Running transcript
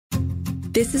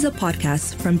This is a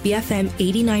podcast from BFM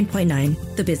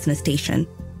 89.9, the business station.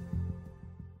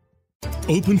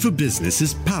 Open for Business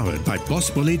is powered by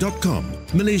bossbole.com,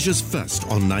 Malaysia's first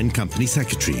online company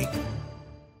secretary.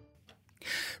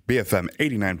 BFM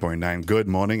 89.9, good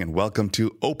morning and welcome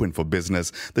to Open for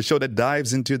Business, the show that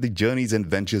dives into the journeys and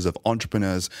ventures of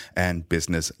entrepreneurs and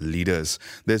business leaders.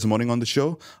 This morning on the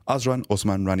show, Azran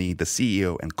Osman-Rani, the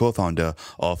CEO and co-founder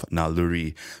of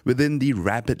Naluri. Within the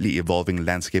rapidly evolving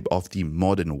landscape of the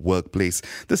modern workplace,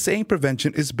 the saying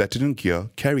prevention is better than cure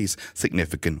carries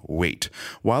significant weight.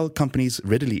 While companies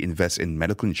readily invest in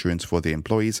medical insurance for their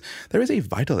employees, there is a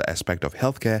vital aspect of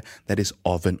healthcare that is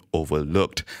often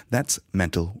overlooked. That's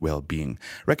mental well-being.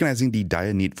 Recognizing the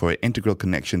dire need for an integral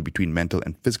connection between mental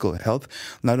and physical health,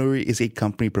 Naluri is a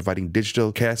company providing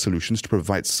digital care solutions to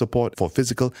provide support for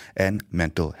physical and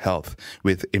mental health,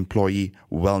 with employee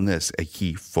wellness a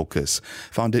key focus.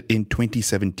 Founded in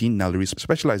 2017, Naluri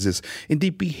specializes in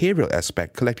the behavioral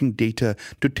aspect, collecting data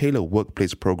to tailor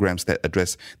workplace programs that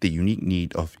address the unique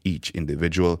need of each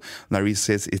individual. Naluri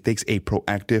says it takes a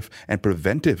proactive and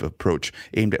preventive approach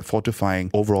aimed at fortifying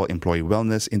overall employee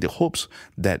wellness in the hopes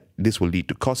that this will lead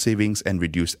to cost savings and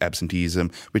reduced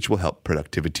absenteeism, which will help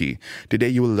productivity. Today,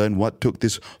 you will learn what took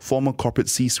this former corporate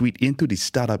C-suite into the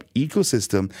startup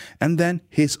ecosystem and then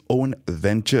his own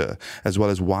venture, as well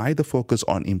as why the focus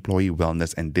on employee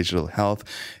wellness and digital health,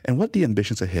 and what the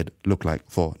ambitions ahead look like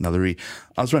for Naluri.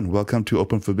 Azran, welcome to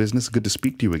Open for Business. Good to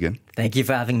speak to you again. Thank you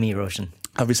for having me, Roshan.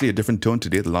 Obviously, a different tone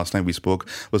today. The last time we spoke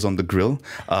was on the grill,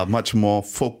 much more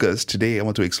focused. Today, I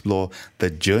want to explore the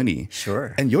journey.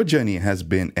 Sure. And your journey has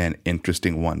been an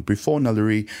interesting one. Before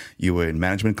Naluri, you were in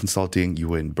management consulting, you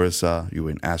were in Bursa, you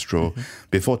were in Astro,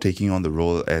 before taking on the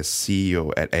role as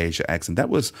CEO at AAX. And that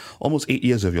was almost 8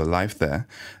 years of your life there.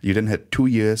 You then had 2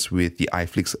 years with the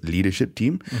iFlix leadership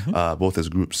team, both as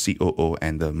group COO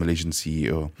and the Malaysian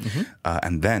CEO.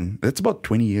 And then that's about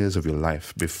 20 years of your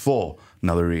life before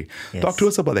Naluri. Yes. Talk to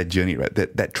us about that journey, right?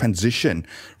 That transition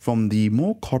from the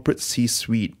more corporate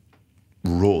C-suite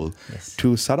role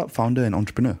to startup founder and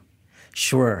entrepreneur.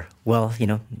 Sure. Well,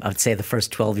 I would say the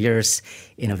first 12 years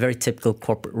in a very typical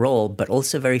corporate role, but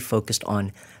also very focused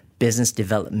on business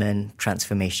development,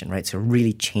 transformation, right? So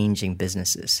really changing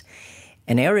businesses.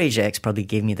 And AAX probably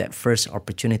gave me that first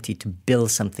opportunity to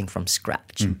build something from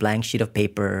scratch, a blank sheet of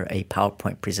paper, a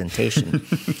PowerPoint presentation.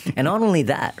 And not only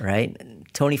that, right?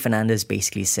 Tony Fernandez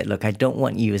basically said, look, I don't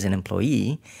want you as an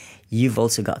employee. You've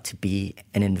also got to be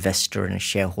an investor and a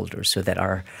shareholder so that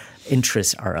our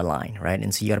interests are aligned, right?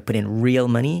 And so you got to put in real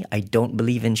money. I don't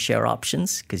believe in share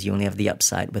options because you only have the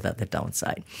upside without the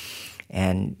downside.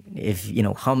 And if,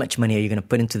 how much money are you going to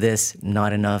put into this?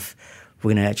 Not enough.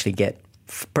 We're going to actually get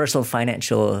personal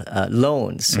financial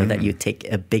loans so that you take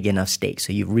a big enough stake.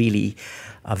 So you really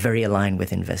are very aligned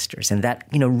with investors. And that,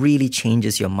 really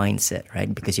changes your mindset,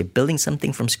 right? Because you're building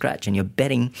something from scratch and you're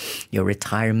betting your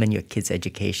retirement, your kids'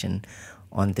 education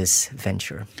on this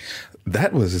venture.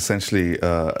 That was essentially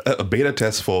a beta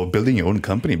test for building your own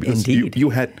company because you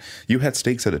had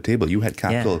stakes at the table, you had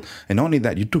capital, and not only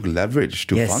that, you took leverage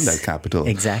to fund that capital.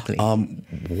 Exactly.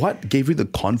 What gave you the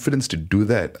confidence to do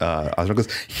that, Azran?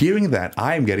 Because hearing that,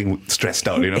 I'm getting stressed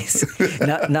out.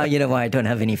 Now you know why I don't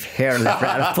have any hair left.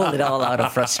 Right? I pulled it all out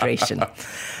of frustration.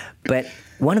 But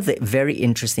one of the very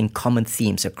interesting common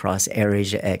themes across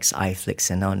AAX, iFlix,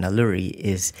 and now Naluri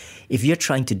is if you're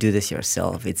trying to do this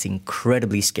yourself, it's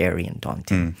incredibly scary and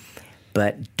daunting.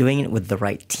 But doing it with the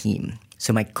right team.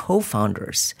 So my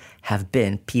co-founders have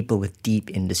been people with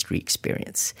deep industry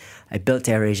experience. I built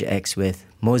AAX with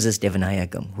Moses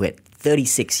Devanayagam, who had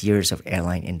 36 years of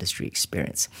airline industry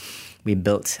experience. We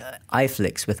built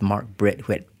iFlix with Mark Britt,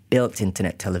 who had built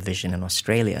internet television in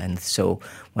Australia. And so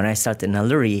when I started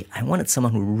Naluri, I wanted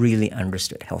someone who really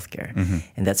understood healthcare.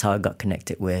 And that's how I got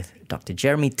connected with Dr.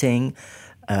 Jeremy Ting,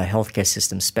 a healthcare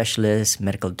systems specialist,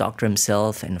 medical doctor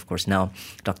himself, and of course now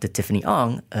Dr. Tiffany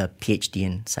Ong, a PhD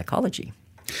in psychology.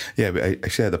 Yeah, I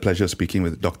actually had the pleasure of speaking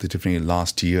with Dr. Tiffany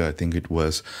last year. I think it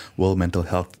was World Mental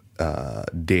Health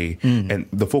Day. And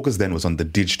the focus then was on the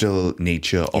digital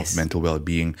nature of mental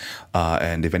well-being.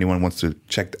 And if anyone wants to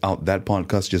check out that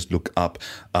podcast, just look up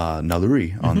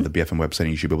Naluri on the BFM website and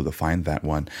you should be able to find that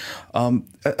one.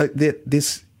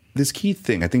 This key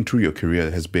thing, I think, through your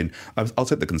career has been,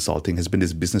 outside the consulting, has been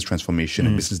this business transformation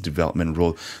and business development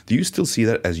role. Do you still see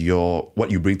that as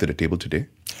what you bring to the table today?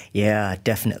 Yeah,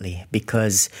 definitely.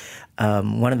 Because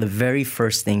one of the very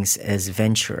first things is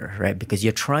venture, right? Because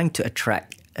you're trying to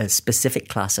attract a specific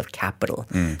class of capital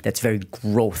that's very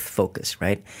growth focused,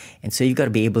 right? And so you've got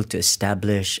to be able to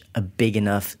establish a big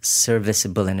enough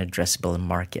serviceable and addressable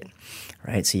market,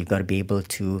 right? So you've got to be able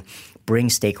to bring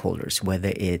stakeholders,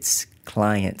 whether it's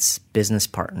clients, business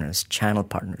partners, channel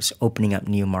partners, opening up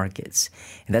new markets.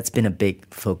 And that's been a big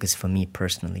focus for me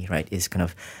personally, right? Is kind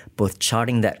of both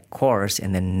charting that course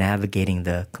and then navigating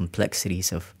the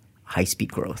complexities of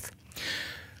high-speed growth.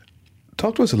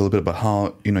 Talk to us a little bit about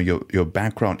how, your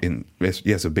background in,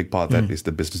 yes, a big part of that is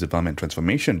the business development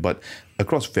transformation, but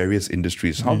across various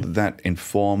industries, how did that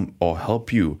inform or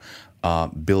help you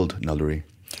build Naluri?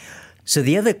 So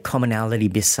the other commonality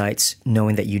besides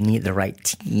knowing that you need the right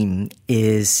team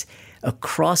is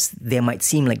across, there might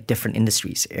seem like different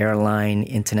industries, airline,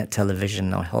 internet,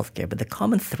 television, or healthcare. But the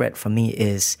common thread for me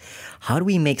is how do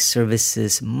we make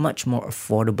services much more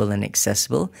affordable and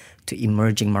accessible to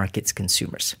emerging markets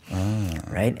consumers,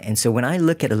 right? And so when I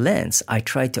look at a lens, I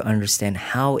try to understand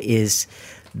how is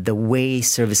the way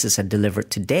services are delivered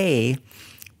today,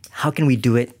 how can we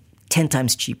do it 10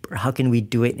 times cheaper? How can we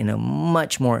do it in a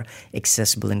much more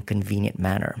accessible and convenient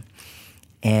manner?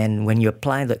 And when you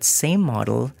apply that same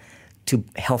model to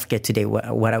healthcare today,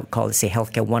 what I would call, say,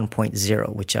 healthcare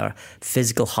 1.0, which are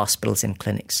physical hospitals and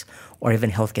clinics, or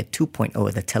even healthcare 2.0,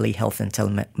 the telehealth and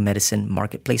telemedicine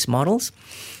marketplace models,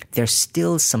 there's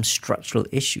still some structural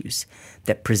issues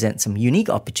that present some unique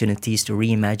opportunities to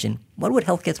reimagine what would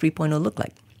healthcare 3.0 look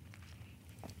like.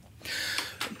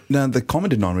 Now, the common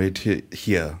denominator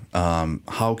here,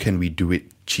 how can we do it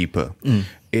cheaper,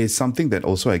 is something that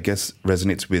also, I guess,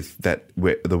 resonates with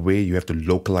the way you have to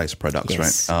localize products,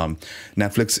 Yes. right?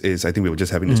 Netflix is, I think we were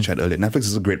just having this chat earlier, Netflix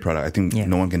is a great product. I think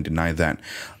no one can deny that.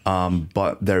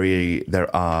 But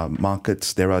there are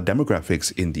markets, there are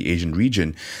demographics in the Asian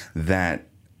region that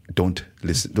don't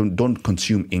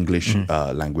consume English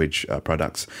language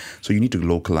products. So you need to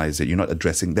localize it. You're not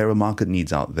addressing, there are market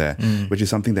needs out there, which is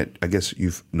something that I guess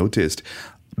you've noticed.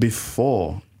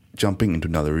 Before jumping into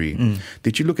Naluri,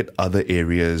 did you look at other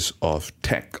areas of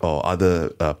tech or other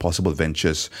possible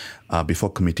ventures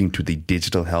before committing to the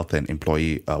digital health and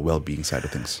employee well-being side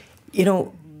of things?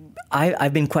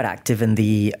 I've been quite active in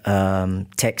the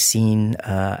tech scene.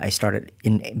 I started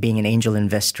in being an angel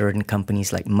investor in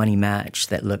companies like Money Match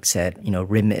that looks at,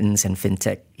 remittance and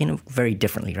fintech, very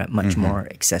differently, right? Much more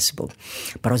accessible.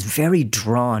 But I was very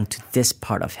drawn to this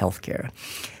part of healthcare,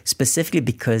 specifically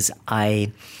because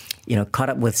I caught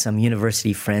up with some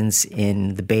university friends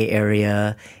in the Bay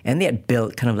Area, and they had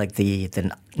built kind of like the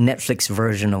Netflix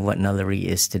version of what Naluri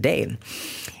is today.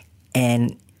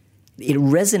 And it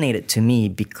resonated to me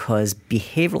because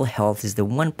behavioral health is the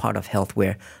one part of health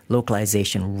where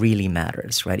localization really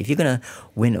matters, right? If you're going to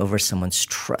win over someone's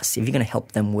trust, if you're going to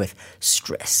help them with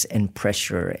stress and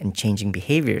pressure and changing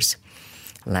behaviors,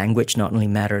 language not only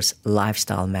matters,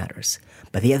 lifestyle matters.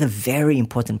 But the other very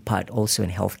important part also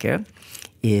in healthcare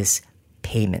is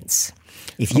payments.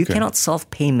 If you cannot solve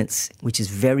payments, which is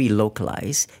very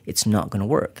localized, it's not going to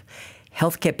work.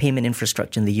 Healthcare payment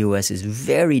infrastructure in the US is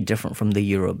very different from the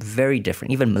Europe, very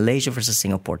different. Even Malaysia versus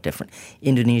Singapore, different.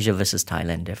 Indonesia versus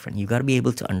Thailand, different. You've got to be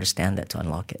able to understand that to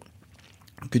unlock it.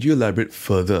 Could you elaborate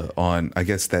further on, I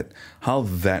guess, how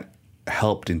that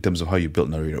helped in terms of how you built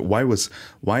Naluri?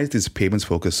 Why is this payments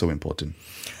focus so important?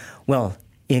 Well,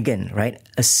 again, right,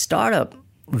 a startup,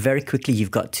 very quickly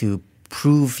you've got to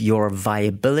prove your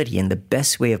viability. And the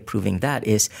best way of proving that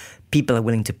is people are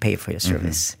willing to pay for your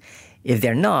service. If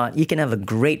they're not, you can have a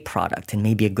great product, and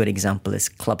maybe a good example is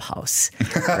Clubhouse,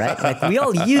 right? Like we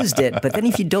all used it, but then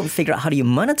if you don't figure out how do you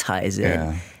monetize it,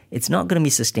 it's not going to be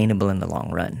sustainable in the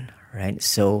long run, right?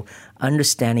 So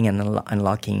understanding and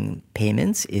unlocking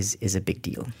payments is a big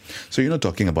deal. So you're not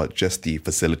talking about just the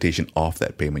facilitation of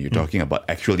that payment. You're talking about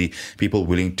actually people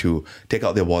willing to take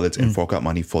out their wallets and fork out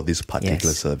money for this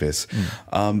particular service.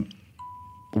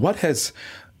 What has,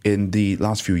 in the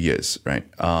last few years, right,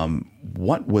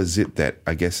 what was it that,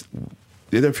 I guess,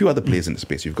 there are a few other players in the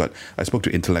space. I spoke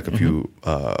to Intellect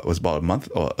was about a month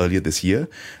or earlier this year.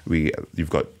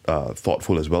 You've got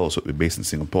Thoughtful as well, also based in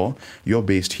Singapore. You're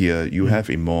based here. You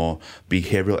have a more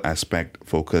behavioral aspect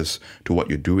focus to what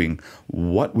you're doing.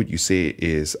 What would you say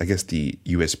is, I guess, the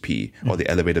USP or the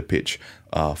elevator pitch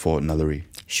for Naluri?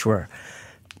 Sure.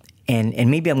 And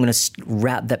maybe I'm going to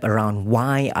wrap that around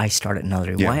why I started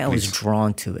Naluri, why I was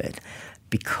drawn to it.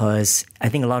 Because I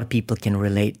think a lot of people can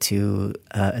relate to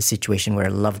a situation where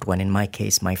a loved one, in my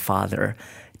case, my father,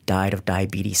 died of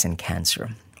diabetes and cancer.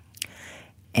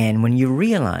 And when you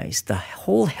realize the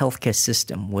whole healthcare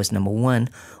system was, number one,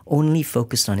 only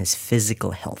focused on his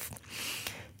physical health,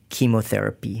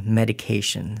 chemotherapy,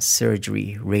 medication,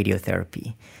 surgery,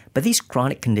 radiotherapy. But these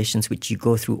chronic conditions which you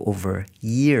go through over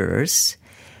years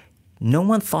no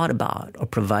one thought about or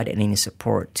provided any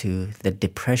support to the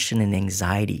depression and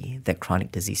anxiety that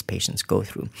chronic disease patients go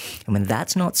through. And when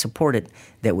that's not supported,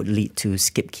 that would lead to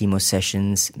skipped chemo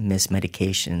sessions, missed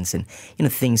medications,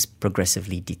 and things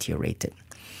progressively deteriorated.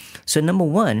 So number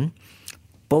one,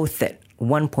 both that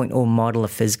 1.0 model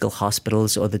of physical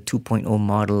hospitals or the 2.0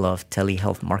 model of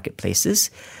telehealth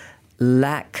marketplaces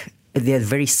they're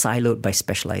very siloed by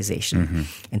specialization.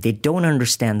 And they don't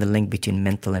understand the link between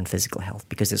mental and physical health,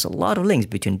 because there's a lot of links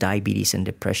between diabetes and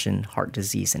depression, heart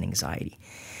disease and anxiety.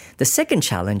 The second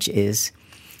challenge is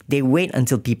they wait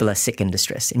until people are sick and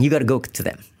distressed, and you got to go to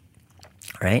them,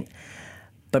 right?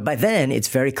 But by then, it's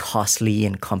very costly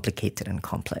and complicated and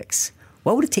complex.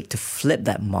 What would it take to flip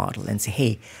that model and say,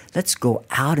 hey, let's go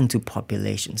out into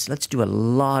populations. Let's do a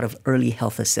lot of early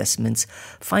health assessments,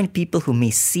 find people who may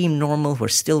seem normal, who are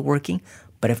still working,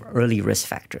 but have early risk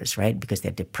factors, right? Because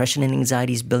their depression and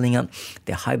anxiety is building up,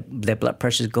 their blood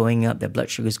pressure is going up, their blood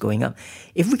sugar is going up.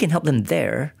 If we can help them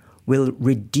there, we'll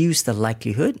reduce the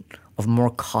likelihood of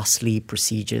more costly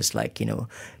procedures like,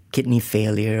 kidney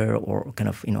failure or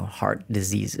heart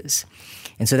diseases.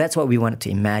 And so that's what we wanted to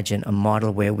imagine, a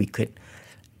model where we could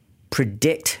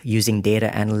predict using data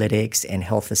analytics and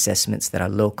health assessments that are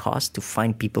low cost to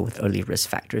find people with early risk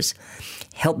factors,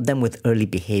 help them with early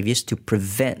behaviors to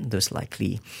prevent those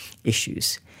likely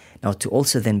issues. Now, to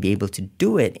also then be able to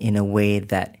do it in a way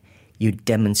that you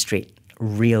demonstrate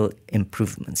real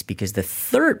improvements, because the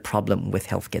third problem with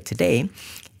healthcare today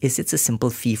is it's a simple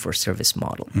fee-for-service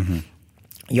model.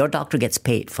 Your doctor gets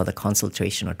paid for the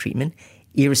consultation or treatment,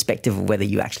 irrespective of whether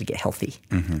you actually get healthy,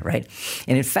 right?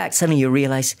 And in fact, suddenly you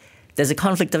realize there's a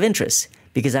conflict of interest,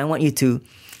 because I want you to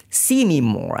see me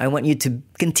more. I want you to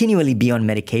continually be on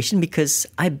medication because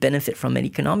I benefit from it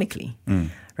economically,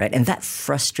 right? And that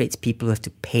frustrates people who have to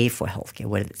pay for healthcare,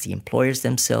 whether it's the employers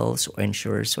themselves or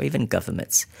insurers or even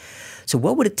governments. So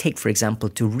what would it take, for example,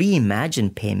 to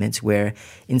reimagine payments where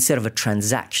instead of a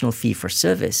transactional fee for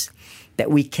service, that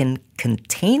we can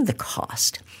contain the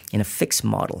cost in a fixed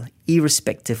model,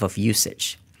 irrespective of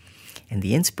usage? And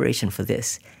the inspiration for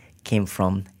this came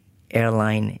from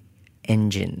airline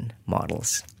engine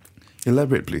models.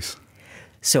 Elaborate, please.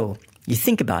 So you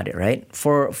think about it, right?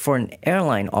 For an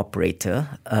airline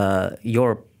operator,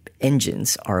 your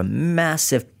engines are a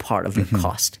massive part of your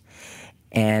cost.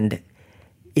 And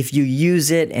if you use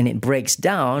it and it breaks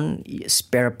down,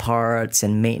 spare parts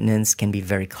and maintenance can be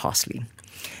very costly.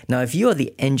 Now, if you are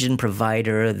the engine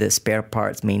provider, the spare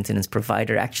parts maintenance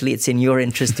provider, actually it's in your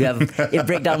interest to have it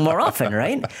break down more often,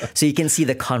 right? So you can see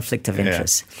the conflict of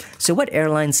interest. Yeah. So what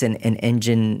airlines and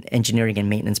engineering and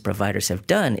maintenance providers have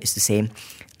done is to say,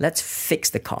 let's fix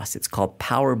the cost. It's called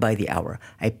power by the hour.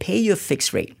 I pay you a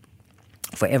fixed rate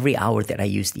for every hour that I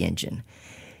use the engine.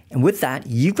 And with that,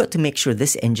 you've got to make sure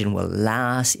this engine will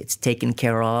last, it's taken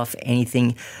care of,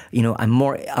 anything,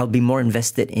 I'll be more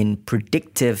invested in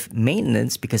predictive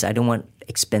maintenance because I don't want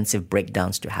expensive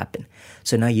breakdowns to happen.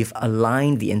 So now you've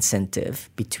aligned the incentive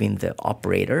between the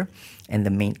operator and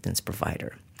the maintenance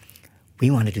provider.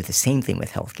 We want to do the same thing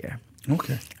with healthcare.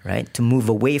 Okay. Right? To move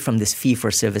away from this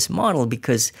fee-for-service model,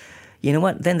 because you know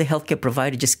what? Then the healthcare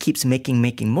provider just keeps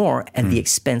making more at the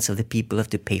expense of the people who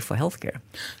have to pay for healthcare.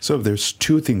 So there's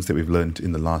two things that we've learned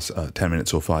in the last 10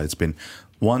 minutes so far. It's been,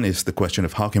 one is the question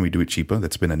of how can we do it cheaper?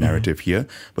 That's been a narrative here.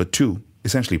 But two,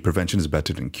 essentially prevention is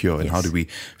better than cure. And how do we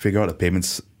figure out a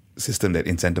payments system that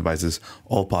incentivizes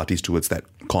all parties towards that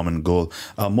common goal?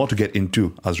 More to get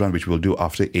into, Azran, which we'll do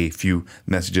after a few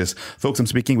messages. Folks, I'm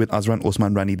speaking with Azran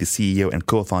Osman-Rani, the CEO and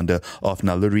co-founder of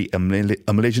Naluri,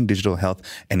 a Malaysian digital health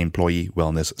and employee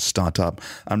wellness startup.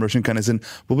 I'm Roshan Kanasan.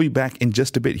 We'll be back in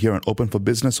just a bit here on Open for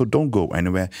Business, so don't go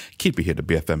anywhere. Keep it here to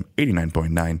BFM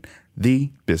 89.9,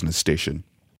 the business station.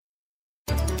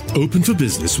 Open for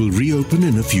Business will reopen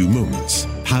in a few moments.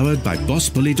 Powered by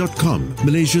BossBully.com,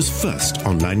 Malaysia's first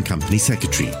online company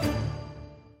secretary.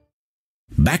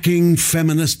 Backing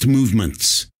feminist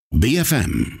movements.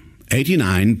 BFM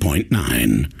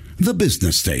 89.9, the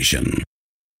business station.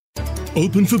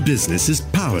 Open for Business is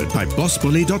powered by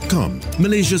BossBully.com,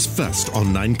 Malaysia's first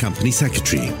online company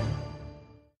secretary.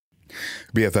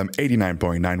 BFM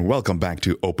 89.9. Welcome back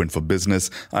to Open for Business.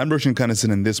 I'm Roshan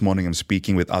Kanasan, and this morning I'm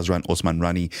speaking with Azran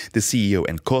Osman-Rani, the CEO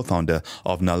and co-founder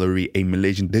of Naluri, a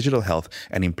Malaysian digital health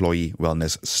and employee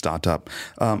wellness startup.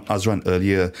 Azran,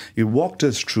 earlier you walked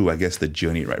us through, I guess, the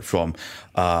journey, right, from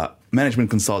management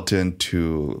consultant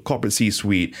to corporate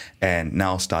C-suite and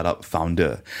now startup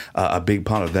founder. A big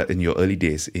part of that in your early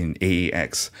days in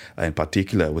AAX in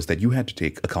particular was that you had to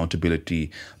take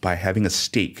accountability by having a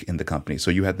stake in the company.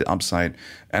 So you had the upside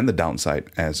and the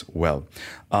downside as well.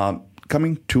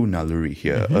 coming to Naluri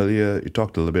here, earlier you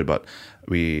talked a little bit about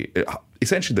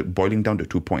essentially the boiling down to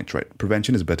 2 points, right?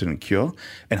 Prevention is better than cure,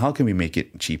 and how can we make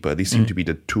it cheaper? These seem to be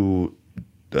the two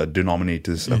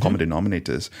denominators, common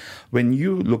denominators. When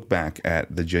you look back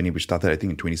at the journey, which started, I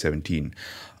think, in 2017,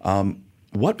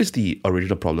 what was the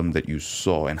original problem that you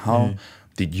saw, and how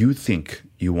did you think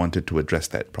you wanted to address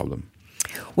that problem?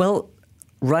 Well,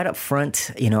 right up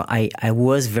front, I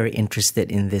was very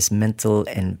interested in this mental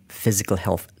and physical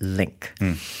health link.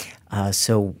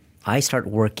 So I started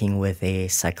working with a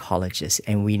psychologist,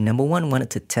 and we, number one, wanted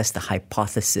to test the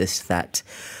hypothesis that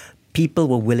people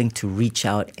were willing to reach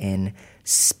out and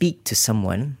speak to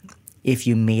someone if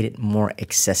you made it more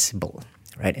accessible,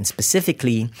 right? And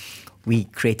specifically, we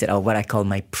created what I call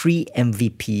my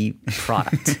pre-MVP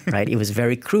product, right? It was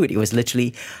very crude. It was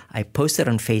literally, I posted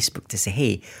on Facebook to say,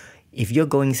 hey, if you're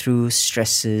going through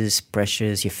stresses,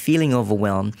 pressures, you're feeling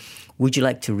overwhelmed, would you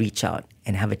like to reach out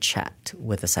and have a chat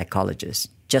with a psychologist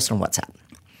just on WhatsApp?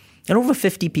 And over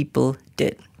 50 people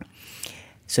did.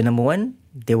 So number one,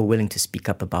 they were willing to speak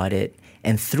up about it.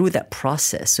 And through that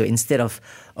process, so instead of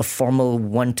a formal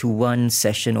one-to-one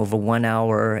session over 1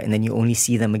 hour, and then you only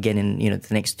see them again in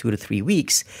the next 2 to 3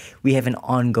 weeks, we have an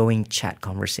ongoing chat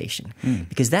conversation.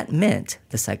 Because that meant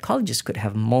the psychologist could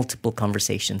have multiple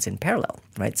conversations in parallel,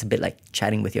 right? It's a bit like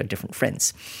chatting with your different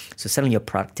friends. So suddenly your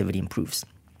productivity improves.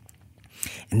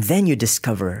 And then you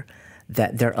discover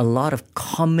that there are a lot of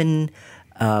common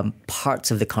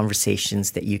parts of the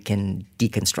conversations that you can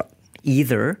deconstruct,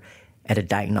 either at a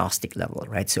diagnostic level,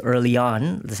 right? So early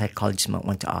on, the psychologist might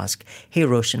want to ask, hey,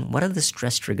 Roshan, what are the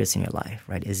stress triggers in your life,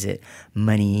 right? Is it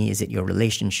money? Is it your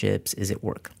relationships? Is it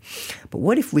work? But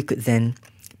what if we could then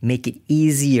make it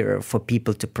easier for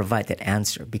people to provide that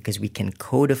answer, because we can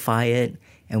codify it?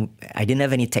 And I didn't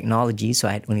have any technology, so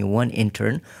I had only one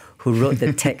intern who wrote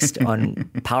the text on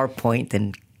PowerPoint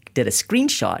and did a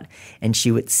screenshot, and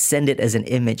she would send it as an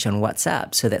image on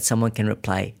WhatsApp so that someone can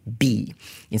reply B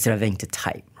instead of having to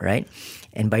type, right?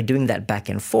 And by doing that back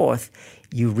and forth,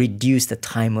 you reduce the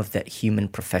time of that human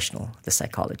professional, the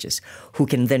psychologist, who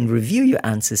can then review your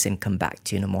answers and come back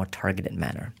to you in a more targeted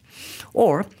manner.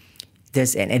 Or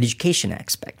there's an education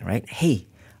aspect, right? Hey,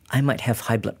 I might have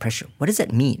high blood pressure. What does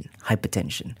that mean,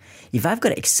 hypertension? If I've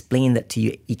got to explain that to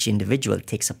you, each individual, it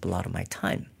takes up a lot of my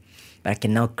time. But I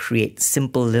can now create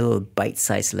simple little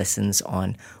bite-sized lessons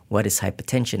on what is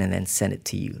hypertension and then send it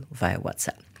to you via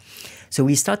WhatsApp. So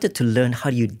we started to learn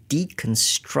how do you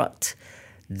deconstruct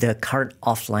the current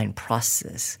offline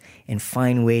process and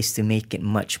find ways to make it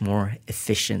much more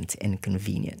efficient and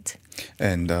convenient.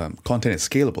 And content is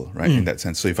scalable, right, in that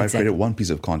sense. So if I've created one piece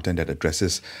of content that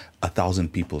addresses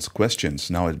 1,000 people's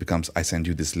questions, now it becomes, I send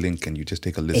you this link and you just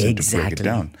take a listen to break it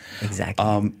down.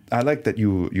 Exactly. I like that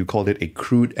you called it a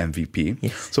crude MVP.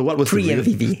 Yes. So what was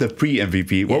pre-MVP? The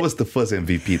pre-MVP. What was the first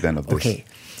MVP then of this? Okay.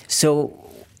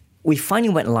 So we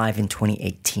finally went live in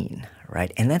 2018,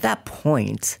 right? And at that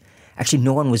point, actually,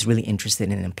 no one was really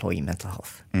interested in employee mental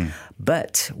health.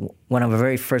 But one of our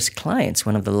very first clients,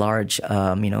 one of the large,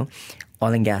 oil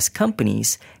and gas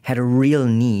companies, had a real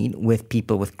need with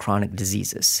people with chronic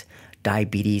diseases,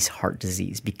 diabetes, heart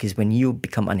disease. Because when you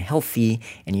become unhealthy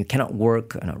and you cannot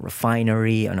work on a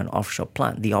refinery, on an offshore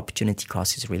plant, the opportunity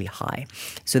cost is really high.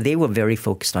 So they were very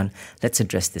focused on, let's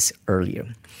address this earlier.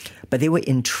 But they were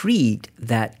intrigued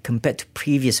that compared to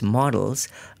previous models,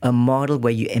 a model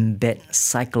where you embed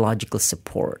psychological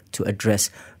support to address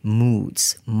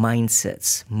moods,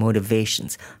 mindsets,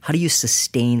 motivations. How do you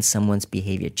sustain someone's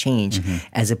behavior change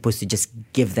as opposed to just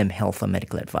give them health or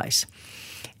medical advice?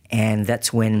 And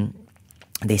that's when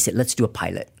they said, let's do a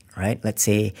pilot, right? Let's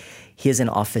say here's an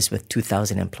office with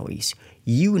 2,000 employees.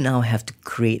 You now have to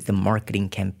create the marketing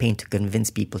campaign to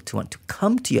convince people to want to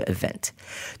come to your event,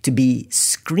 to be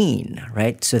screened,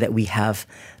 right? So that we have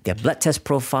their blood test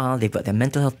profile, they've got their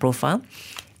mental health profile,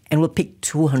 and we'll pick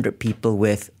 200 people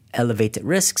with elevated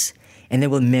risks, and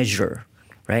then we'll measure,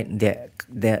 right,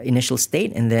 their initial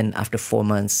state, and then after 4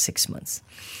 months, 6 months.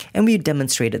 And we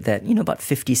demonstrated that, about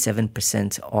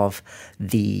 57% of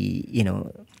the,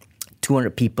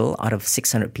 200 people out of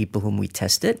 600 people whom we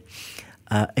tested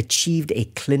achieved a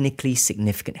clinically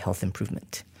significant health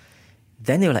improvement.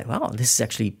 Then they were like, wow, this is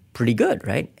actually pretty good,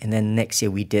 right? And then next year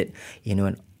we did,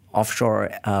 an offshore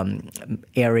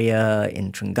area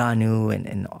in Terengganu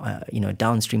and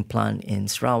downstream plant in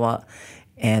Sarawak.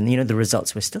 And, the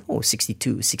results were still,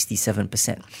 62,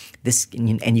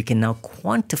 67%. And you can now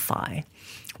quantify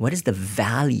what is the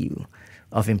value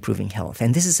of improving health.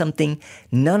 And this is something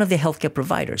none of the healthcare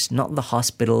providers, not the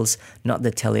hospitals, not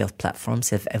the telehealth platforms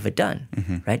have ever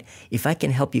done, right? If I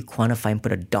can help you quantify and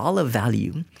put a dollar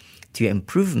value to your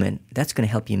improvement, that's going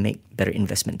to help you make better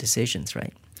investment decisions,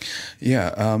 right?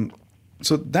 Yeah.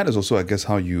 So that is also, I guess,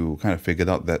 how you kind of figured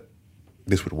out that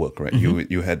this would work, right?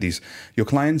 You had your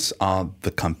clients are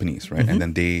the companies, right? And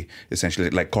then they essentially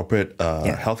like corporate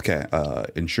healthcare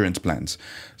insurance plans.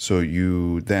 So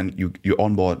you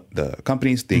onboard the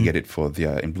companies, they get it for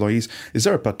their employees. Is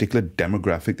there a particular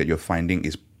demographic that you're finding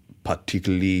is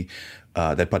particularly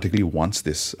wants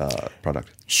this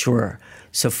product? Sure.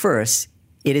 So first,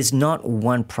 it is not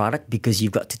one product because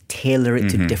you've got to tailor it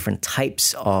to different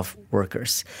types of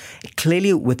workers.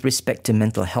 Clearly, with respect to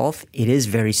mental health, it is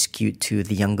very skewed to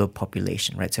the younger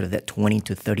population, right? Sort of that 20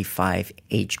 to 35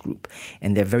 age group.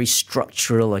 And there are very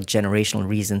structural or generational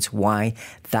reasons why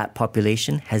that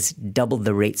population has doubled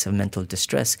the rates of mental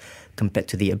distress compared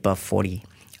to the above 40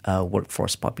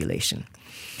 workforce population.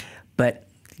 But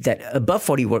that above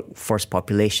 40 workforce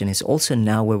population is also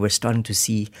now where we're starting to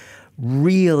see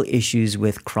real issues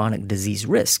with chronic disease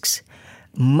risks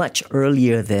much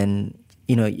earlier than,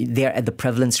 they're at the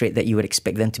prevalence rate that you would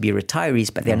expect them to be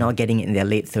retirees, but they're now getting it in their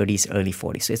late 30s, early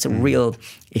 40s. So it's a real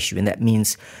issue, and that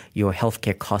means your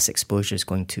healthcare cost exposure is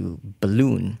going to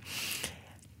balloon.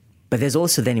 But there's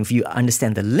also then, if you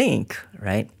understand the link,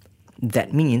 right,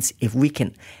 that means if we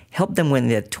can help them when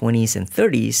they're 20s and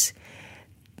 30s,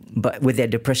 but with their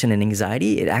depression and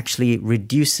anxiety, it actually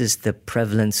reduces the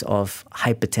prevalence of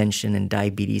hypertension and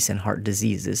diabetes and heart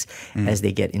diseases as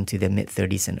they get into their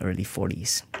mid-30s and early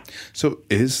 40s. So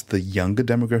is the younger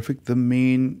demographic the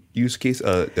main use case,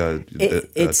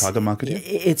 target market here?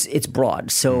 It's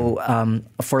broad. So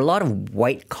for a lot of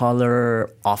white-collar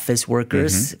office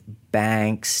workers,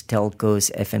 banks, telcos,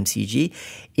 FMCG,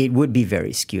 it would be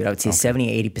very skewed. I would say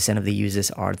 70-80% of the users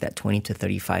are that 20 to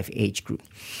 35 age group.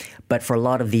 But for a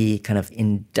lot of the kind of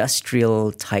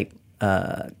industrial type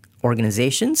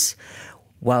organizations,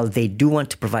 while they do want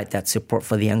to provide that support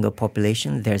for the younger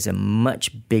population, there's a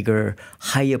much bigger,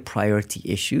 higher priority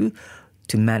issue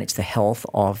to manage the health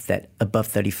of that above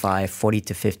 35, 40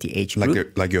 to 50 age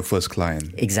group. Like your first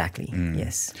client. Exactly,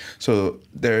 yes. So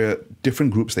there are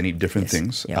different groups that need different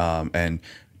things. Yeah. And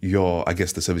I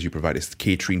guess the service you provide is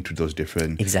catering to those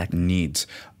different needs.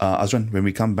 Azran, when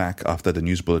we come back after the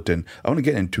news bulletin, I want to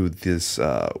get into this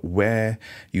where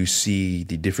you see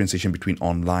the differentiation between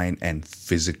online and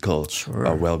physical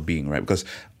well-being, right? Because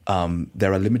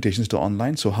there are limitations to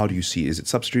online. So how do you see? Is it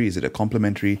subsidiary? Is it a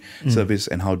complementary service?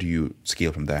 And how do you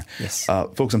scale from there? Yes.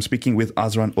 Folks, I'm speaking with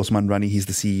Azran Osman-Rani. He's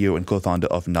the CEO and co-founder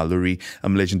of Naluri, a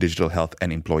Malaysian digital health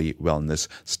and employee wellness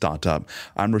startup.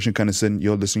 I'm Roshan Kanesan.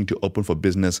 You're listening to Open for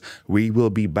Business. We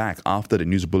will be back after the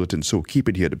news bulletin. So keep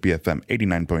it here to BFM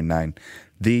 89.9,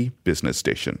 the business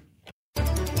station.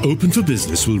 Open for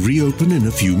Business will reopen in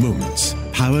a few moments.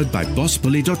 Powered by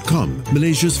bossbully.com,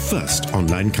 Malaysia's first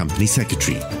online company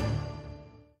secretary.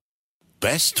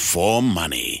 Best for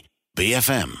money.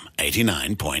 BFM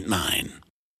 89.9.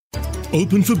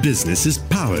 Open for Business is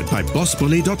powered by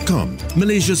bossbully.com,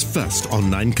 Malaysia's first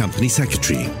online company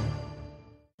secretary.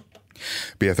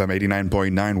 BFM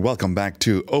 89.9, welcome back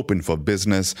to Open for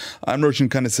Business. I'm Roshan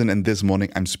Kanesan, and this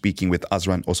morning I'm speaking with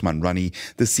Azran Osman-Rani,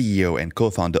 the CEO and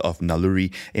co-founder of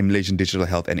Naluri, a Malaysian digital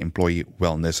health and employee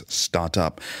wellness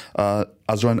startup.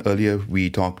 Azran, earlier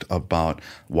we talked about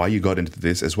why you got into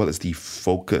this as well as the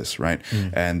focus, right?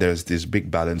 And there's this big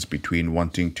balance between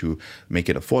wanting to make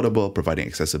it affordable, providing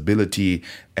accessibility,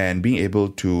 and being able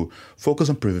to focus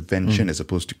on prevention as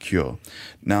opposed to cure.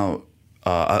 Now,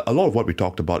 a lot of what we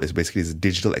talked about is basically this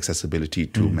digital accessibility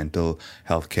to mental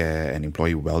health care and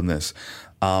employee wellness.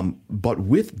 But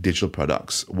with digital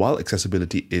products, while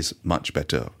accessibility is much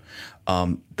better,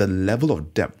 the level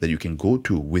of depth that you can go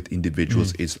to with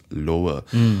individuals is lower.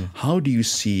 How do you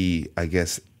see, I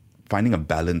guess, finding a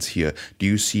balance here? Do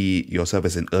you see yourself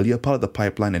as an earlier part of the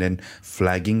pipeline and then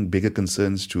flagging bigger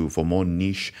concerns for more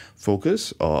niche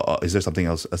focus? Or is there something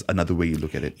else, another way you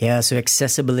look at it? Yeah, so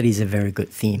accessibility is a very good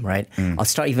theme, right? I'll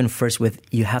start even first with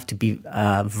you have to be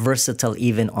versatile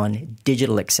even on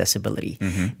digital accessibility,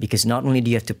 because not only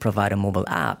do you have to provide a mobile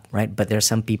app, right, but there are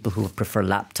some people who prefer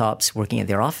laptops working at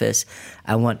their office.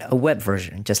 I want a web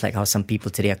version, just like how some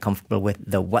people today are comfortable with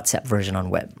the WhatsApp version on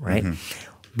web, right?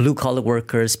 Blue-collar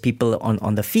workers, people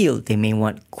on the field, they may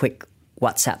want quick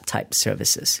WhatsApp-type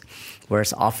services.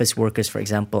 Whereas office workers, for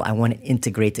example, I want to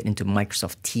integrate it into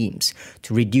Microsoft Teams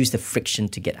to reduce the friction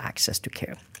to get access to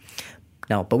care.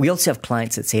 Now, but we also have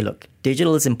clients that say, look,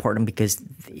 digital is important because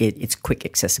it's quick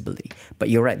accessibility. But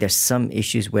you're right, there's some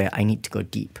issues where I need to go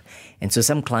deep. And so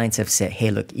some clients have said, hey,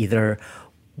 look, either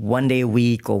one day a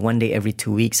week or one day every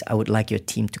 2 weeks, I would like your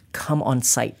team to come on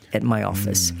site at my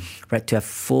office, right, to have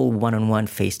full one-on-one,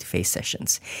 face-to-face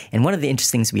sessions. And one of the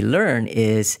interesting things we learn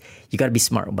is you got to be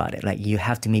smart about it. Like you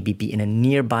have to maybe be in a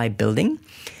nearby building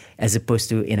as opposed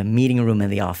to in a meeting room in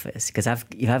the office. Because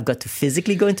if I've got to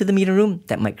physically go into the meeting room,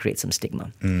 that might create some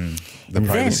stigma. The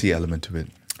privacy element of it.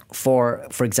 For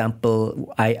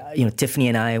example, Tiffany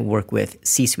and I work with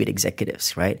C-suite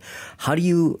executives, right? How do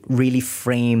you really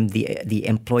frame the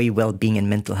employee well-being and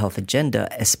mental health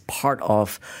agenda as part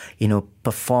of,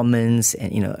 performance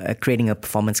and, creating a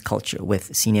performance culture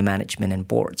with senior management and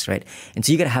boards, right? And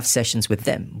so you got to have sessions with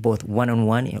them, both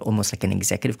one-on-one, almost like an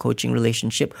executive coaching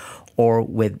relationship, or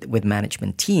with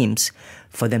management teams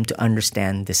for them to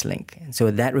understand this link. And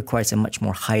so that requires a much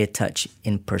more higher touch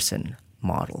in-person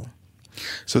model.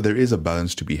 So there is a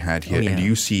balance to be had here. And do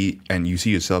you see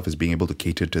yourself as being able to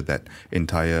cater to that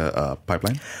entire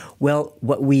pipeline? Well,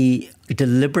 what we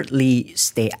deliberately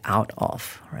stay out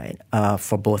of, right,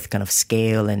 for both kind of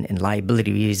scale and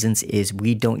liability reasons is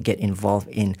we don't get involved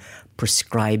in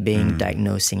prescribing,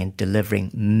 diagnosing, and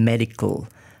delivering medical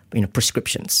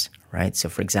prescriptions, right? So,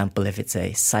 for example, if it's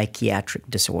a psychiatric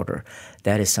disorder,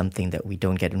 that is something that we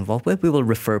don't get involved with. We will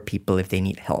refer people if they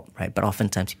need help, right? But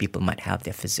oftentimes people might have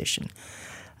their physician.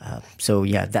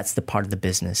 That's the part of the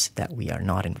business that we are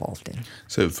not involved in.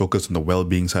 So focus on the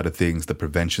well-being side of things, the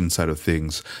prevention side of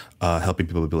things, helping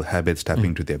people build habits, tapping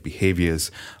into their behaviors.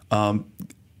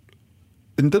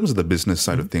 In terms of the business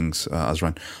side of things,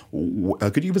 Azran,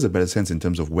 could you give us a better sense in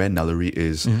terms of where Naluri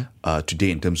is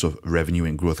today in terms of revenue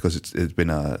and growth? Because it's been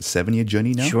a 7-year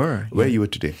journey now. Sure. Where are you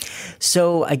at today?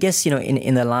 So I guess,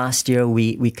 in the last year,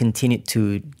 we continued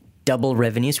to double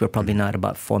revenues. We're probably now at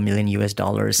about $4 million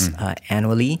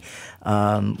annually,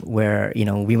 where,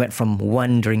 we went from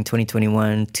 1 during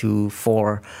 2021 to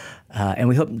 4. And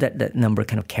we hope that number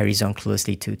kind of carries on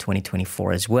closely to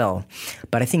 2024 as well.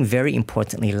 But I think very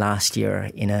importantly, last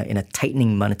year, in a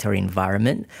tightening monetary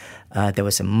environment, there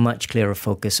was a much clearer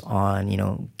focus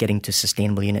on, getting to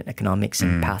sustainable unit economics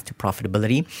and path to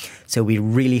profitability. So we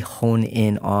really hone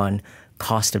in on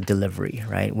cost of delivery,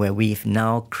 right? Where we've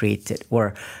now created,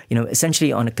 or,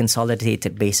 essentially on a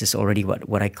consolidated basis already,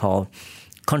 what I call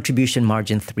contribution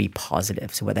margin 3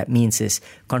 positive. So what that means is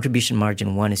contribution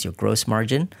margin 1 is your gross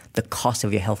margin, the cost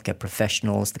of your healthcare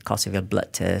professionals, the cost of your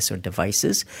blood tests or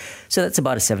devices. So that's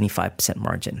about a 75%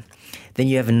 margin. Then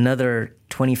you have another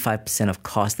 25% of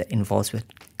cost that involves with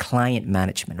client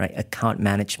management, right? Account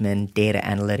management, data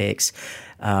analytics,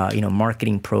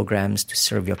 marketing programs to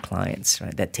serve your clients,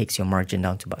 right? That takes your margin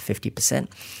down to about 50%. And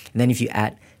then if you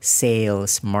add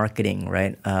sales, marketing,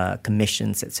 right,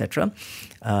 commissions, etc.,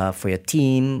 for your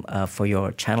team, for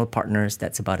your channel partners,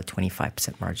 that's about a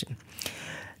 25% margin.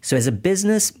 So as a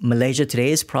business, Malaysia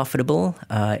today is profitable.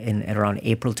 At around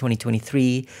April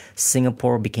 2023,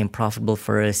 Singapore became profitable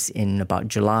for us in about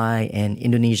July, and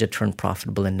Indonesia turned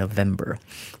profitable in November.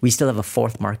 We still have a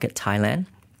fourth market, Thailand,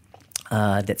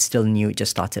 that's still new. It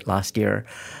just started last year.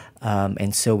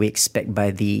 And so we expect by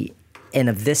the end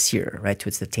of this year, right,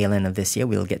 towards the tail end of this year,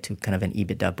 we'll get to kind of an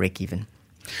EBITDA break even.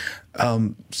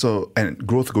 And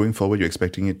growth going forward, you're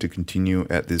expecting it to continue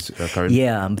at this current?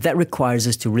 Yeah, but that requires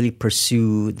us to really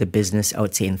pursue the business, I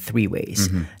would say, in 3 ways.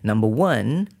 Number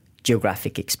 1,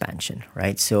 geographic expansion,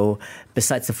 right? So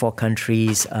besides the 4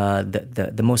 countries,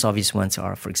 the most obvious ones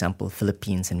are, for example,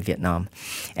 Philippines and Vietnam.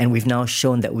 And we've now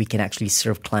shown that we can actually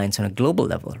serve clients on a global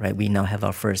level, right? We now have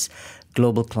our first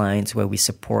global clients where we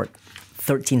support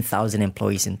 13,000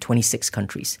 employees in 26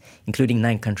 countries, including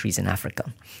 9 countries in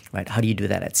Africa, right? How do you do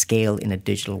that at scale in a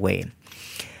digital way?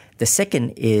 The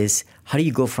second is, how do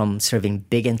you go from serving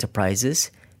big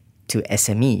enterprises to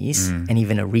SMEs and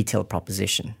even a retail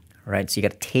proposition, right? So you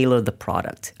got to tailor the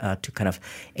product to kind of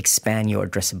expand your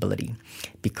addressability,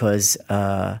 because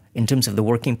in terms of the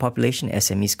working population,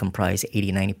 SMEs comprise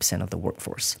 80-90% of the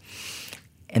workforce.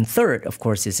 And third, of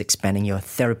course, is expanding your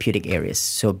therapeutic areas.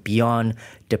 So beyond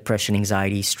depression,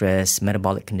 anxiety, stress,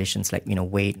 metabolic conditions like,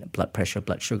 weight, blood pressure,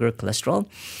 blood sugar, cholesterol,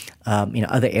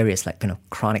 other areas like kind of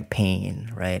chronic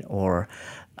pain, right? Or,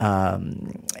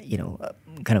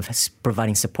 kind of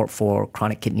providing support for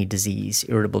chronic kidney disease,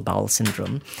 irritable bowel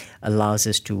syndrome, allows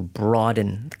us to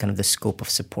broaden kind of the scope of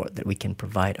support that we can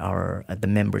provide the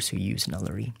members who use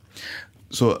Naluri.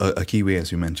 So a key way,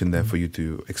 as you mentioned there, for you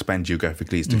to expand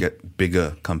geographically is to get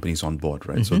bigger companies on board,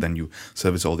 right? So then you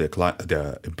service all their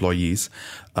employees.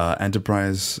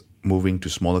 Enterprise moving to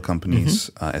smaller companies,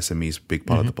 SMEs, big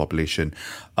part of the population.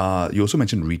 You also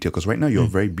mentioned retail, because right now you're a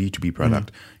very B2B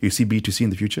product. You see B2C in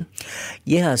the future?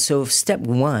 Yeah, so step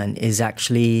 1 is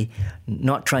actually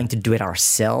not trying to do it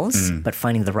ourselves, but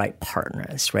finding the right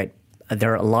partners, right?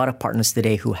 there are a lot of partners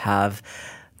today who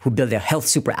build their health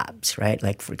super apps, right?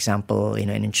 Like, for example, an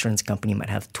insurance company might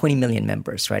have 20 million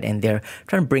members, right? And they're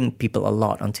trying to bring people a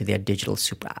lot onto their digital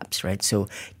super apps, right? So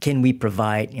can we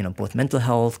provide, both mental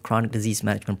health, chronic disease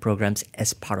management programs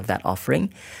as part of that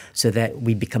offering so that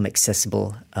we become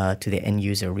accessible to the end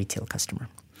user retail customer?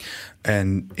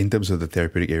 And in terms of the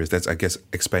therapeutic areas, that's, I guess,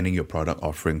 expanding your product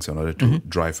offerings in order to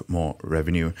drive more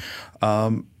revenue.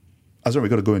 Azran, we're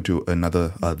going to go into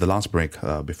the last break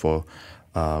before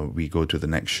we go to the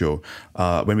next show.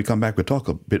 When we come back, we'll talk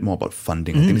a bit more about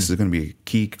funding. I think this is going to be a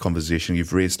key conversation. You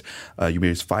raised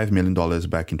 $5 million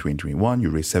back in 2021. You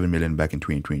raised $7 million back in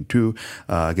 2022.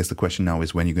 I guess the question now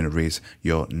is when you're going to raise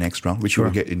your next round, which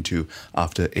we'll get into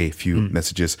after a few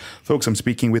messages. Folks, I'm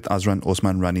speaking with Azran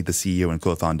Osman-Rani, the CEO and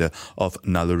co-founder of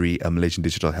Naluri, a Malaysian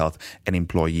digital health and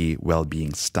employee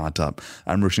well-being startup.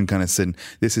 I'm Roshan Kanasin.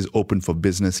 This is Open for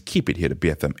Business. Keep it here to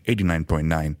BFM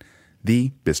 89.9.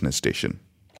 The business station.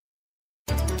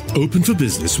 Open for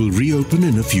Business will reopen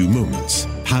in a few moments.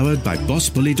 Powered by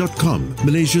BossBully.com,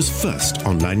 Malaysia's first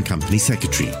online company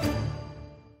secretary.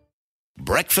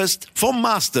 Breakfast for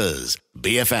Masters,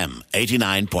 BFM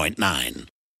 89.9.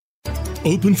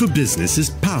 Open for Business is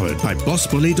powered by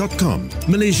BossBully.com,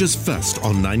 Malaysia's first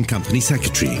online company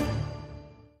secretary.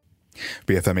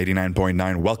 BFM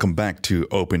 89.9, welcome back to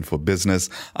Open for Business.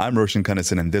 I'm Roshan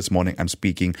Kanasin, and this morning I'm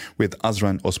speaking with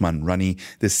Azran Osman-Rani,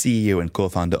 the CEO and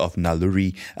co-founder of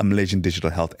Naluri, a Malaysian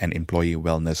digital health and employee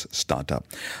wellness startup.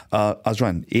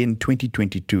 Azran, in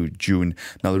 2022, June,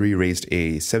 Naluri raised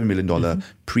a $7 million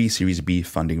pre-Series B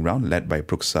funding round led by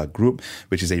Pruksa Group,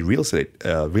 which is a real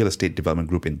estate development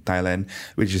group in Thailand,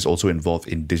 which is also involved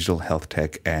in digital health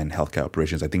tech and healthcare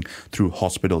operations, I think through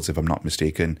hospitals, if I'm not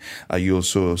mistaken. You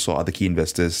also saw other key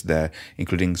investors there,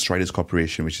 including Striders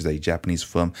Corporation, which is a Japanese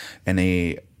firm, and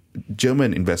a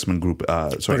German investment group,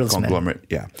 conglomerate.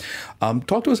 Yeah.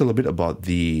 Talk to us a little bit about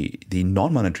the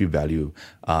non-monetary value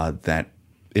that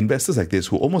investors like this,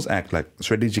 who almost act like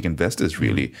strategic investors,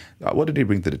 really, what did they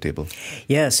bring to the table?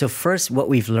 Yeah, so first, what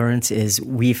we've learned is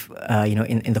we've,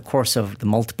 in the course of the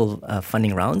multiple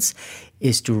funding rounds,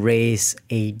 is to raise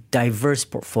a diverse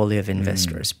portfolio of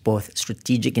investors, both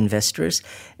strategic investors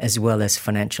as well as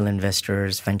financial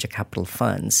investors, venture capital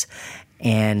funds.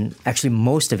 And actually,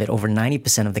 most of it, over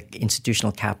 90% of the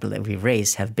institutional capital that we've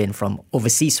raised have been from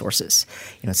overseas sources.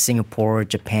 Singapore,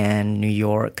 Japan, New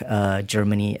York,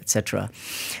 Germany, etc.,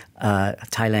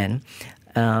 Thailand.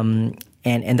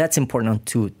 And that's important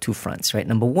on two fronts, right?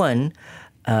 Number one,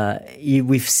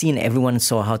 we've seen, everyone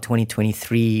saw how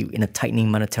 2023, in a tightening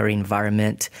monetary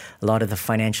environment, a lot of the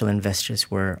financial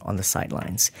investors were on the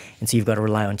sidelines. And so you've got to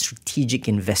rely on strategic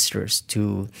investors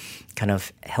to kind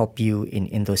of help you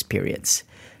in those periods.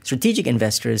 Strategic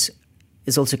investors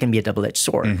is also can be a double-edged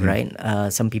sword, right?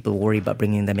 Some people worry about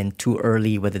bringing them in too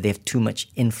early, whether they have too much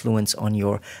influence on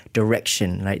your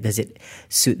direction, right? Does it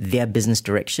suit their business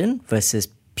direction versus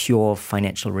pure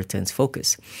financial returns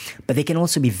focus? But they can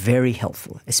also be very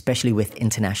helpful, especially with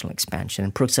international expansion.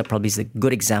 And Pruksa probably is a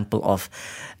good example of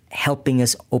helping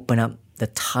us open up the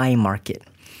Thai market,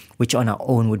 which on our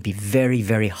own would be very,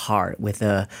 very hard with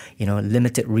a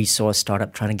limited resource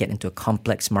startup trying to get into a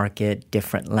complex market,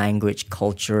 different language,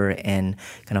 culture, and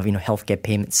kind of healthcare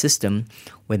payment system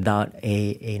without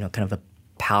a kind of a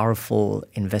powerful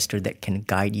investor that can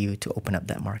guide you to open up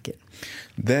that market.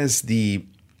 There's the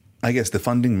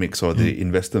funding mix or the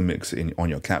investor mix on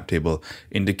your cap table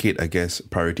indicate,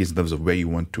 priorities in terms of where you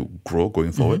want to grow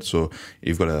going forward. So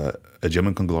you've got a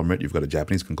German conglomerate, you've got a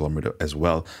Japanese conglomerate as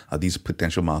well. Are these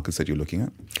potential markets that you're looking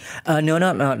at? No,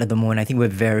 not at the moment. I think we're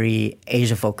very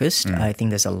Asia-focused. I think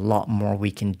there's a lot more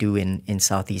we can do in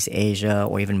Southeast Asia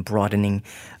or even broadening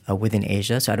within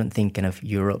Asia. So I don't think kind of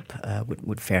Europe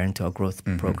would fare into our growth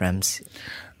programs.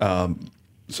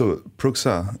 So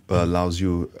Pruksa allows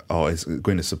you, or is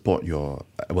going to support your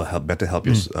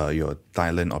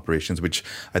Thailand operations, which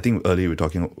I think earlier we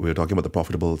were talking about the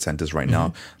profitable centers right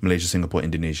now. Malaysia, Singapore,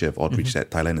 Indonesia have all reached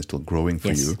that. Thailand is still growing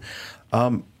for you.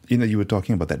 You were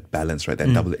talking about that balance, right?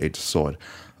 That double-edged sword.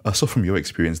 So from your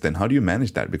experience then, how do you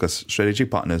manage that? Because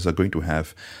strategic partners are going to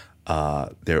have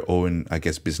their own,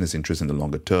 business interests in the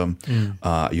longer term.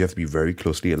 You have to be very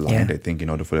closely aligned, I think, in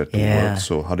order for that to work.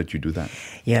 So how did you do that?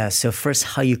 Yeah, so first,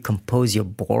 how you compose your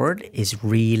board is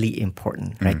really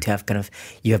important, right? To have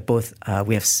you have both,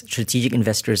 we have strategic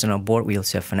investors on our board, we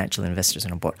also have financial investors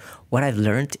on our board. What I've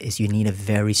learned is you need a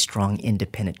very strong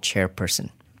independent chairperson.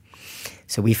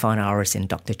 So we found ours in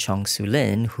Dr. Chong Soo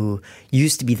Lin, who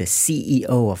used to be the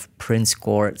CEO of Prince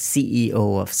Court,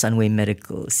 CEO of Sunway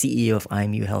Medical, CEO of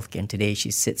IMU Healthcare, and today she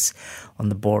sits on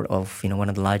the board of one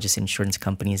of the largest insurance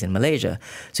companies in Malaysia.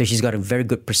 So she's got a very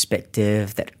good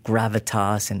perspective, that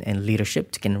gravitas and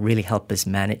leadership can really help us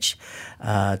manage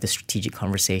the strategic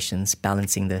conversations,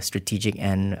 balancing the strategic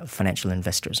and financial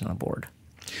investors on our board.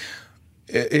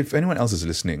 If anyone else is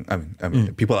listening, I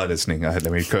mean, people are listening. Let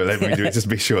me do it, just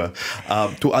be sure.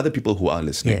 To other people who are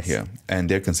listening here and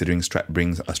they're considering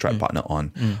brings a Strat partner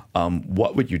on,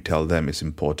 what would you tell them is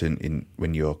important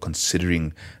when you're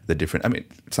considering the different? I mean,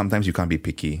 sometimes you can't be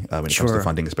picky when it comes to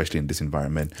funding, especially in this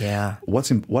environment. Yeah.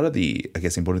 What are the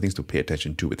important things to pay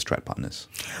attention to with Strat partners?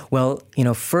 Well,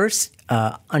 first,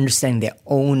 understand their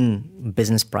own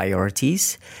business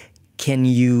priorities. Can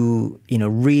you,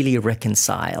 really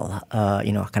reconcile,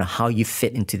 kind of how you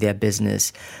fit into their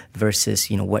business versus,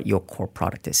 what your core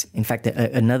product is? In fact,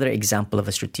 another example of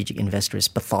a strategic investor is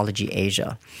Pathology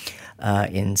Asia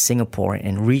in Singapore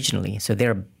and regionally. So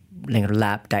they're a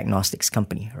lab diagnostics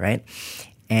company, right?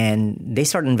 And they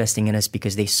started investing in us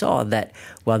because they saw that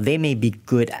while they may be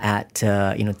good at,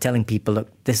 telling people,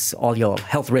 look, this is all your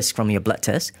health risk from your blood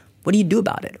test, what do you do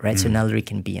about it, right? So Nellary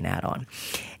can be an add-on.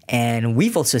 And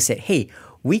we've also said, hey,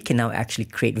 we can now actually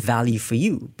create value for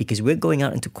you because we're going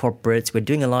out into corporates, we're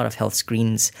doing a lot of health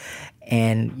screens.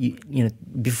 And,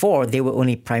 before they were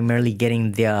only primarily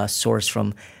getting their source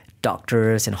from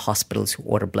doctors and hospitals who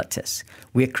order blood tests.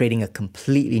 We're creating a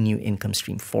completely new income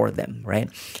stream for them, right?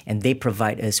 And they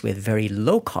provide us with very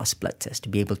low-cost blood tests to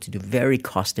be able to do very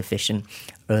cost-efficient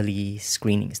early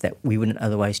screenings that we wouldn't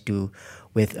otherwise do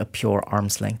with a pure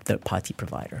arm's-length third-party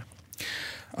provider.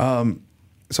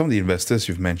 Some of the investors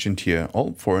you've mentioned here,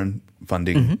 all foreign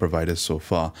funding providers so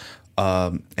far.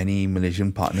 Any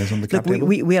Malaysian partners on the cap table?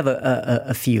 We have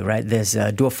a few, right? There's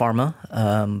Duo Pharma,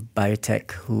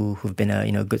 biotech, who've been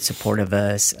a good support of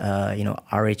us.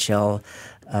 RHL,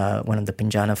 one of the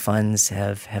Pinjana funds,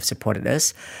 have supported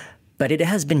us. But it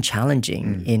has been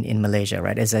challenging in Malaysia,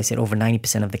 right? As I said, over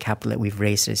 90% of the capital that we've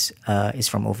raised is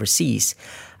from overseas.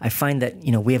 I find that,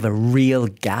 we have a real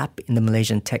gap in the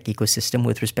Malaysian tech ecosystem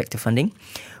with respect to funding.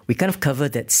 We kind of cover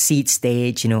that seed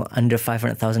stage, under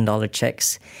 $500,000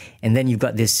 checks. And then you've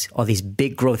got all these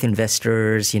big growth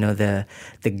investors, the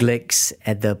GLICs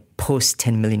at the post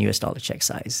 $10 million check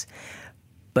size.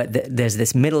 But there's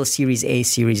this middle Series A,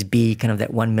 Series B, kind of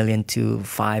that $1 million to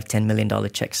 $10 million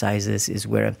check sizes is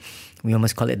where we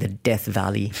almost call it the death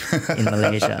valley in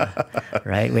Malaysia,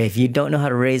 right? Where if you don't know how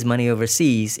to raise money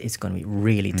overseas, it's going to be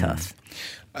really tough.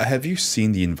 Have you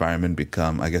seen the environment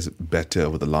become, I guess, better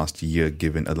over the last year,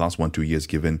 given the last 1-2 years,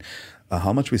 given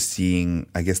how much we're seeing,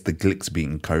 I guess, the GLICs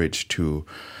being encouraged to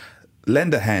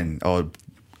lend a hand or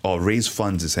raise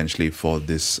funds essentially for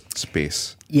this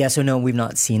space? Yeah, so no, we've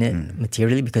not seen it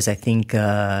materially because I think,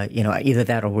 either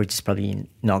that or we're just probably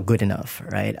not good enough,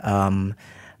 right?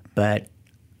 But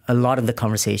a lot of the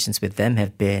conversations with them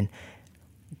have been,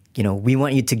 we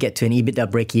want you to get to an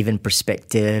EBITDA break-even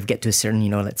perspective, get to a certain,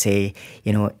 let's say,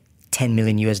 $10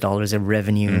 million of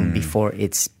revenue before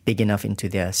it's big enough into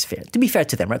their sphere. To be fair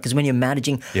to them, right? Because when you're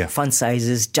managing fund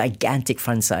sizes, gigantic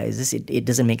fund sizes, it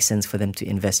doesn't make sense for them to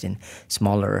invest in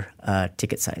smaller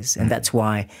ticket size. And that's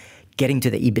why getting to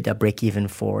the EBITDA break-even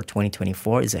for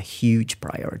 2024 is a huge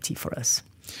priority for us.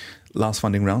 Last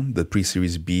funding round, the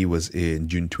pre-Series B was in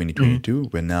June 2022.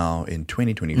 We're now in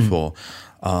 2024.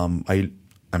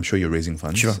 I'm sure you're raising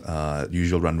funds. Sure.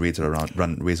 Usual run rates are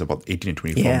about 18 to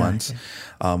 24 months.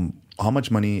 How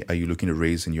much money are you looking to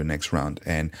raise in your next round?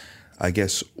 And I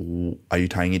guess, are you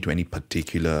tying it to any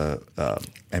particular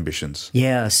ambitions?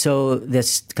 Yeah, so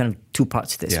there's kind of two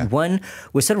parts to this. Yeah. One,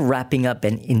 we're sort of wrapping up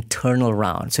an internal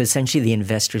round. So essentially the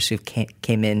investors who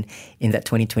came in that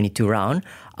 2022 round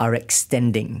are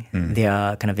extending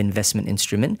their kind of investment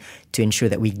instrument to ensure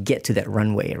that we get to that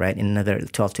runway, right, in another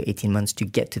 12 to 18 months to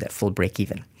get to that full break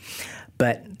even.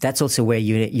 But that's also where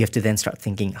you have to then start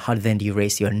thinking, how then do you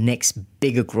raise your next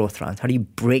bigger growth round? How do you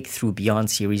break through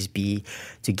beyond Series B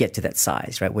to get to that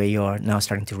size, right, where you're now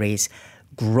starting to raise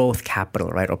growth capital,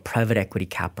 right, or private equity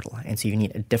capital. And so you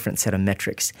need a different set of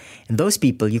metrics. And those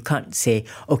people, you can't say,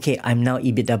 okay, I'm now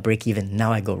EBITDA break even,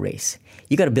 now I go raise.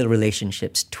 You got to build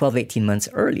relationships 12, 18 months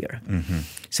earlier.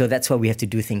 So that's why we have to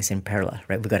do things in parallel,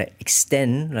 right? We've got to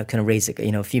extend, kind of raise, a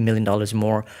few $1 million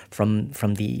more from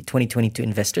the 2022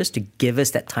 investors to give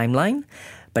us that timeline,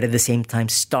 but at the same time,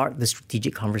 start the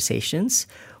strategic conversations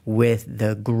with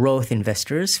the growth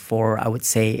investors for, I would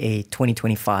say, a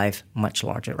 2025 much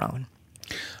larger round.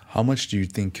 How much do you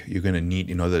think you're going to need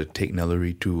in order to take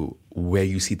Nellary to where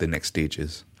you see the next stage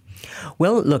is?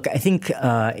 Well, look, I think,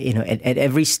 at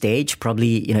every stage,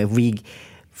 probably, if we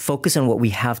focus on what we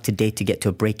have today to get to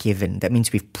a break even, that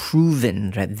means we've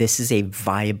proven that this is a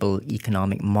viable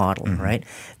economic model, right?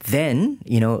 Then,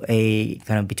 a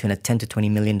kind of between a $10 to $20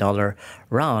 million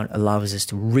round allows us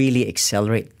to really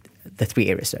accelerate the three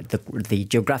areas, right? The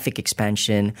geographic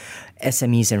expansion,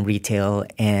 SMEs and retail,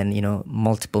 and,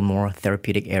 multiple more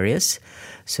therapeutic areas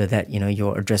so that,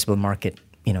 your addressable market,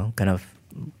 kind of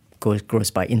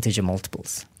grows by integer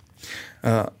multiples.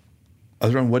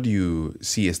 Azran, what do you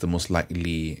see as the most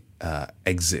likely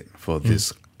exit for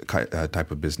this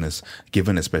type of business,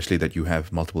 given especially that you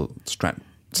have multiple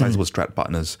sizable strat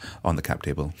partners on the cap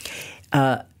table?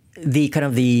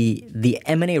 The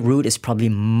M&A route is probably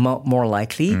more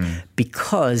likely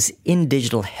because in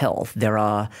digital health, there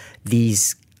are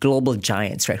these global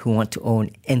giants, right, who want to own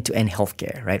end-to-end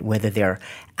healthcare, right? Whether they're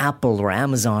Apple or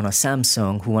Amazon or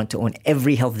Samsung who want to own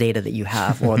every health data that you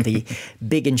have, or the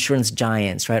big insurance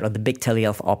giants, right, or the big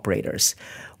telehealth operators.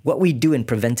 What we do in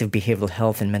preventive behavioral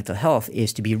health and mental health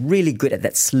is to be really good at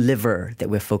that sliver that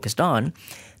we're focused on,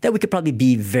 that we could probably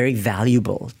be very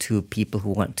valuable to people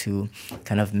who want to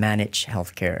kind of manage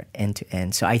healthcare end to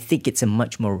end. So I think it's a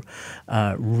much more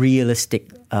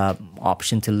realistic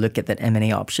option to look at that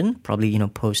M&A option, probably,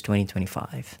 post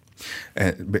 2025.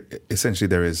 But essentially,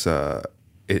 there is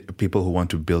people who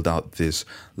want to build out this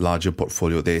larger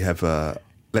portfolio. They have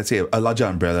let's say a larger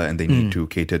umbrella, and they need to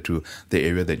cater to the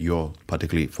area that you're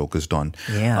particularly focused on.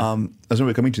 Yeah. As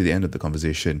we're coming to the end of the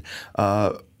conversation,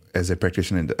 as a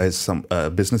practitioner and as some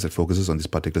business that focuses on this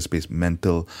particular space,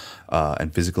 mental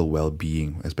and physical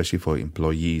well-being, especially for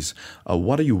employees,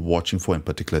 what are you watching for in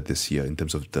particular this year in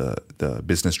terms of the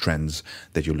business trends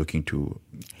that you're looking to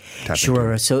tap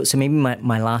Sure. into? So maybe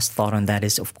my last thought on that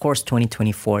is, of course,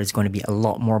 2024 is going to be a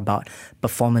lot more about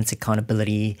performance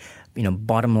accountability,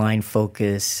 bottom line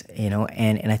focus,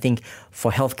 and I think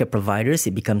for healthcare providers,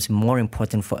 it becomes more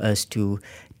important for us to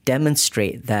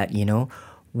demonstrate that,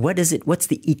 what's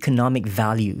the economic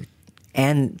value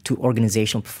and to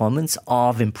organizational performance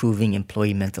of improving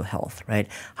employee mental health, right?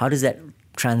 How does that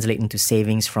translate into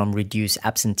savings from reduced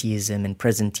absenteeism and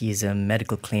presenteeism,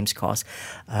 medical claims costs?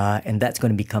 And that's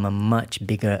going to become a much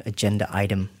bigger agenda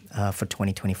item for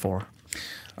 2024.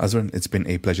 Azran, it's been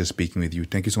a pleasure speaking with you.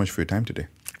 Thank you so much for your time today.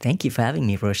 Thank you for having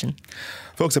me, Roshan.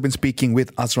 Folks, I've been speaking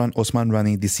with Azran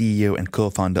Osman-Rani, the CEO and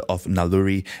co-founder of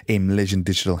Naluri, a Malaysian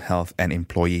digital health and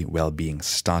employee well-being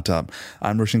startup.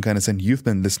 I'm Roshan Kanasan. You've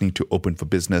been listening to Open for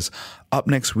Business. Up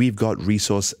next, we've got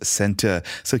Resource Center.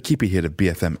 So keep it here to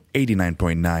BFM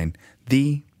 89.9,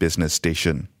 the business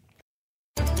station.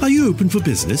 Are you open for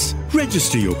business?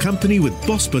 Register your company with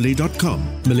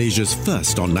bosspele.com, Malaysia's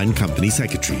first online company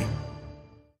secretary.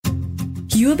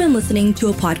 You have been listening to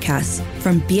a podcast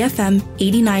from BFM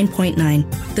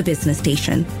 89.9, the business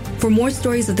station. For more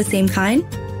stories of the same kind,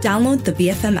 download the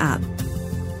BFM app.